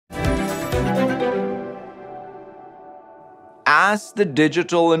as the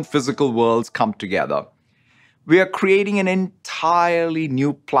digital and physical worlds come together, we are creating an entirely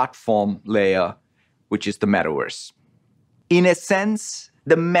new platform layer, which is the Metaverse. In a sense,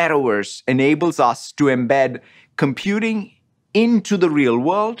 the Metaverse enables us to embed computing into the real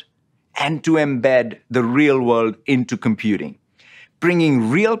world and to embed the real world into computing, bringing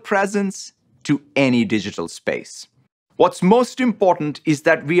real presence to any digital space. What's most important is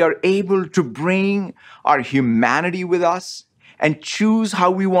that we are able to bring our humanity with us and choose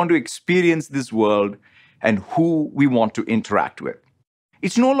how we want to experience this world and who we want to interact with.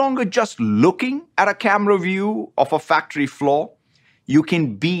 It's no longer just looking at a camera view of a factory floor. You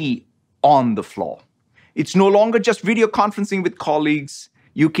can be on the floor. It's no longer just video conferencing with colleagues.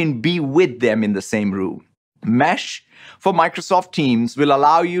 You can be with them in the same room. Mesh for Microsoft Teams will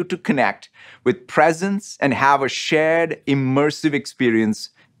allow you to connect with presence and have a shared immersive experience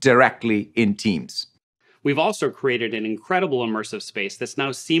directly in Teams. We've also created an incredible immersive space that's now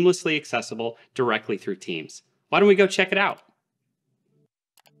seamlessly accessible directly through Teams. Why don't we go check it out?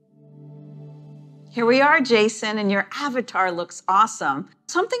 Here we are, Jason, and your avatar looks awesome.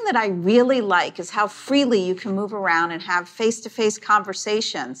 Something that I really like is how freely you can move around and have face-to-face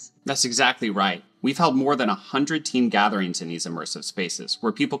conversations. That's exactly right. We've held more than 100 team gatherings in these immersive spaces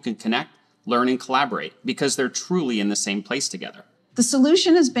where people can connect, learn, and collaborate because they're truly in the same place together. The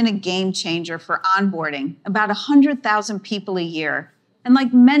solution has been a game changer for onboarding about 100,000 people a year. And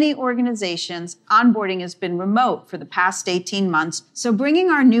like many organizations, onboarding has been remote for the past 18 months. So bringing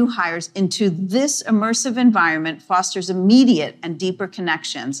our new hires into this immersive environment fosters immediate and deeper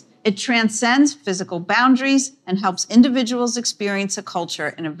connections. It transcends physical boundaries and helps individuals experience a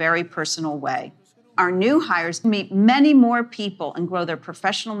culture in a very personal way. Our new hires meet many more people and grow their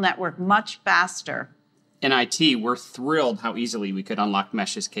professional network much faster. In IT, we're thrilled how easily we could unlock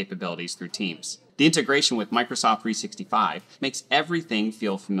Mesh's capabilities through Teams. The integration with Microsoft 365 makes everything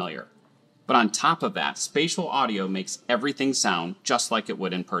feel familiar. But on top of that, spatial audio makes everything sound just like it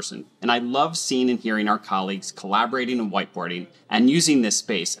would in person. And I love seeing and hearing our colleagues collaborating and whiteboarding and using this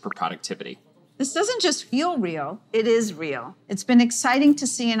space for productivity. This doesn't just feel real, it is real. It's been exciting to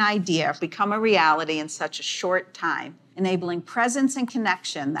see an idea become a reality in such a short time, enabling presence and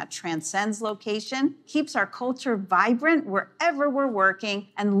connection that transcends location, keeps our culture vibrant wherever we're working,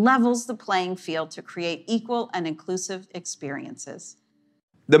 and levels the playing field to create equal and inclusive experiences.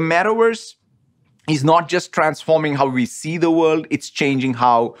 The Metaverse is not just transforming how we see the world, it's changing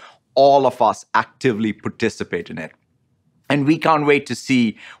how all of us actively participate in it. And we can't wait to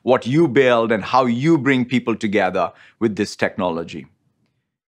see what you build and how you bring people together with this technology.